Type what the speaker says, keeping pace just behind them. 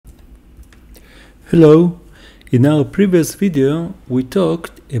Hello, in our previous video we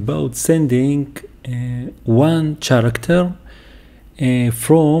talked about sending one character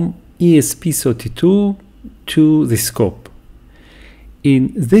from ESP32 to the scope.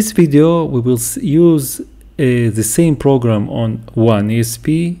 In this video we will use the same program on one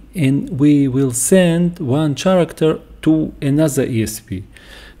ESP, and we will send one character to another ESP.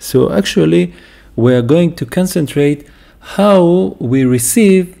 So actually we are going to concentrate how we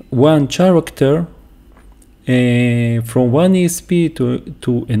receive one character from one ESP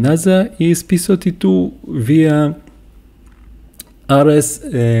to another ESP32 via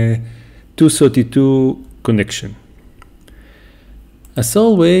RS232 connection. As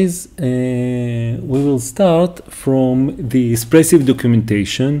always, we will start from the expressive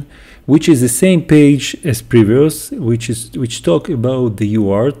documentation, which is the same page as previous, which talk about the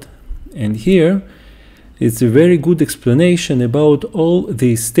UART, and here it's a very good explanation about all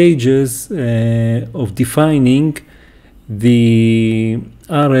the stages of defining the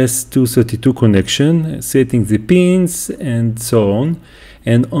RS232 connection, setting the pins and so on.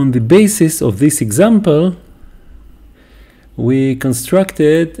 And on the basis of this example, we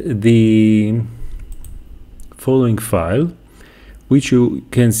constructed the following file, which you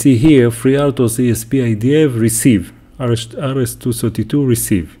can see here: FreeRTOS ESP IDF receive, RS232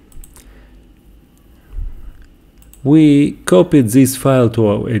 receive. We copied this file to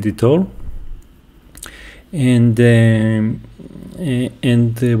our editor, and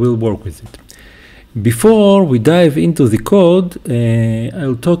we'll work with it. Before we dive into the code,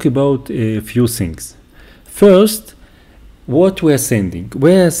 I'll talk about a few things. First, what we are sending.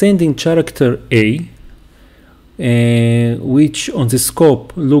 We are sending character A, which on the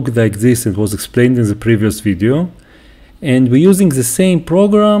scope looked like this. It was explained in the previous video. And we're using the same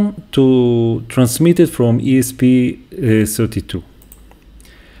program to transmit it from ESP32.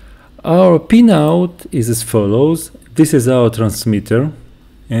 Our pinout is as follows. This is our transmitter,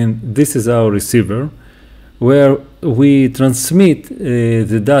 and this is our receiver, where we transmit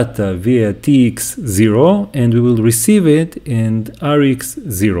the data via TX0, and we will receive it in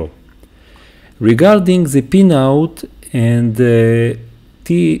RX0. Regarding the pinout and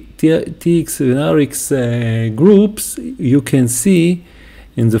TX and RX groups, you can see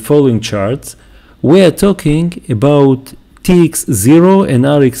in the following charts. We are talking about TX0 and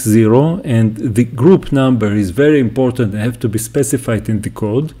RX0, and the group number is very important and have to be specified in the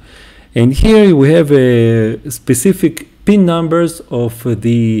code. And here we have specific pin numbers of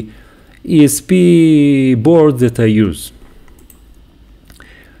the ESP board that I use.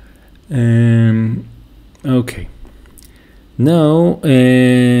 Okay. Now,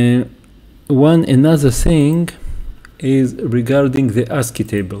 another thing is regarding the ASCII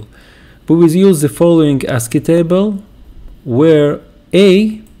table. We will use the following ASCII table, where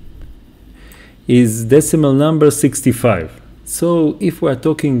A is decimal number 65. So if we are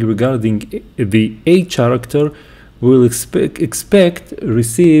talking regarding the A character, we will expect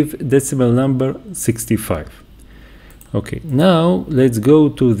receive decimal number 65. Okay, now let's go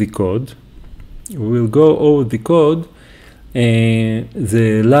to the code. We will go over the code.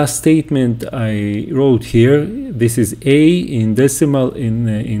 The last statement I wrote here, this is A in decimal,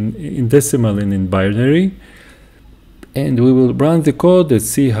 in decimal and in binary, and we will run the code and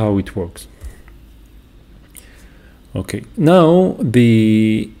see how it works. Okay, now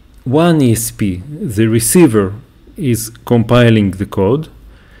the one ESP, the receiver, is compiling the code,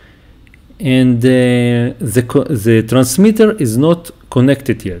 and the transmitter is not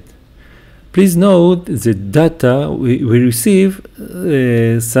connected yet. Please note the data we receive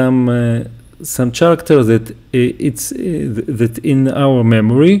some characters that that in our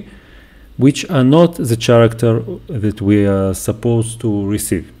memory, which are not the character that we are supposed to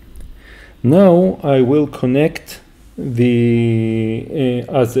receive. Now I will connect the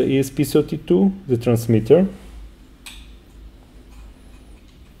as the ESP32, the transmitter,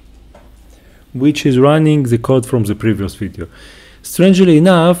 which is running the code from the previous video. Strangely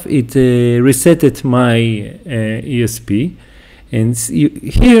enough, it resetted my ESP, and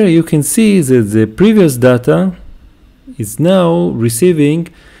here you can see that the previous data is now receiving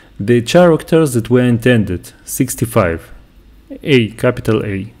the characters that were intended, 65, A, capital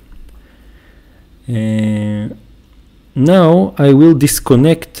A. Now I will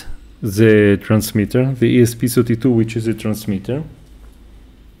disconnect the transmitter, the ESP32, which is a transmitter.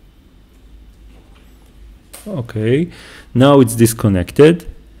 Okay, now it's disconnected.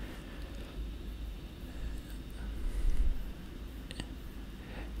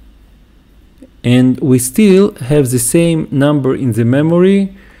 And we still have the same number in the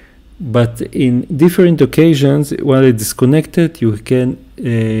memory, but in different occasions, while it's disconnected, you can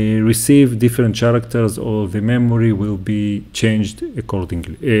receive different characters, or the memory will be changed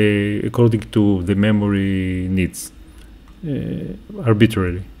accordingly, according to the memory needs,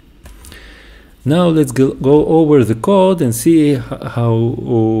 arbitrarily. Now let's go over the code and see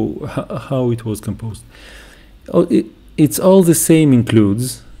how it was composed. It's all the same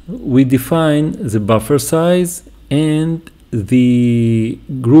includes. We define the buffer size and the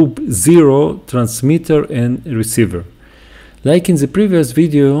group 0 transmitter and receiver. Like in the previous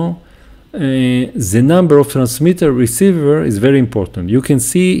video, the number of transmitter receiver is very important. You can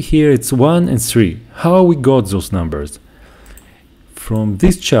see here it's 1 and 3. How we got those numbers? From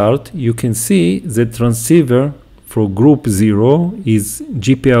this chart, you can see the transceiver for group 0 is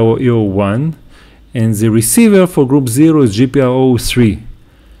GPIO 1, and the receiver for group 0 is GPIO 3.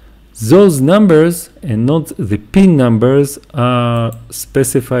 Those numbers and not the pin numbers are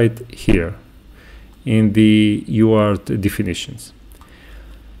specified here in the UART definitions.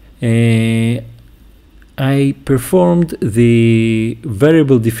 I performed the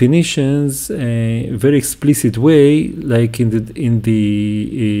variable definitions a very explicit way, like in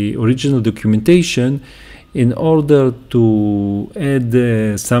the original documentation, in order to add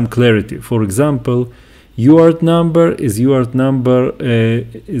some clarity. For example, UART number is UART number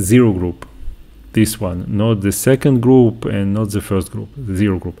 0 group, this one, not the second group and not the first group, the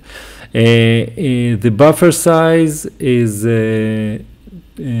 0 group. The buffer size is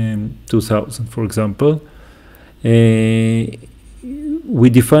 2000, for example. We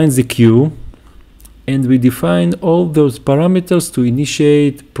define the queue, and we define all those parameters to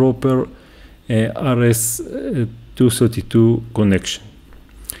initiate proper RS232 connection.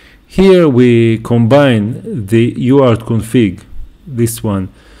 Here we combine the UART config, this one,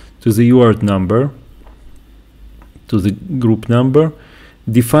 to the UART number, to the group number,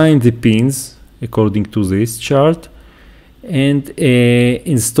 define the pins according to this chart, and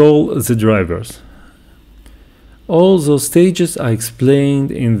install the drivers. All those stages are explained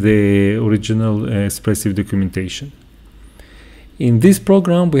in the original expressive documentation. In this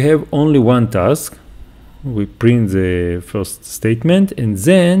program, we have only one task. We print the first statement and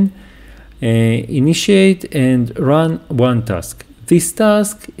then initiate and run one task. This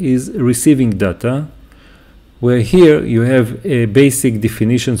task is receiving data, where here you have basic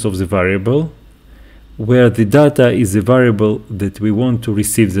definitions of the variable, where the data is the variable that we want to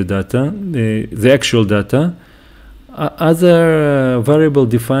receive the data, the actual data. Other variable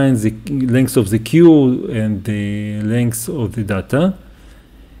defines the length of the queue and the length of the data.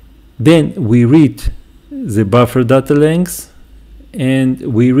 Then we read the buffer data length and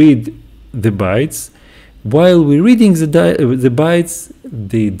we read the bytes. While we're reading the bytes,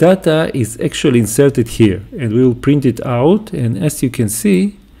 the data is actually inserted here, and we will print it out. And as you can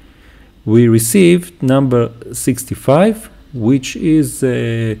see, we received number 65, which is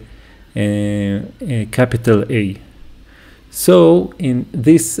a capital A. So in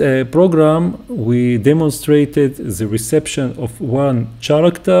this program, we demonstrated the reception of one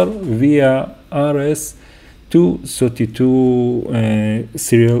character via RS232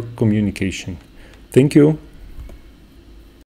 serial communication. Thank you.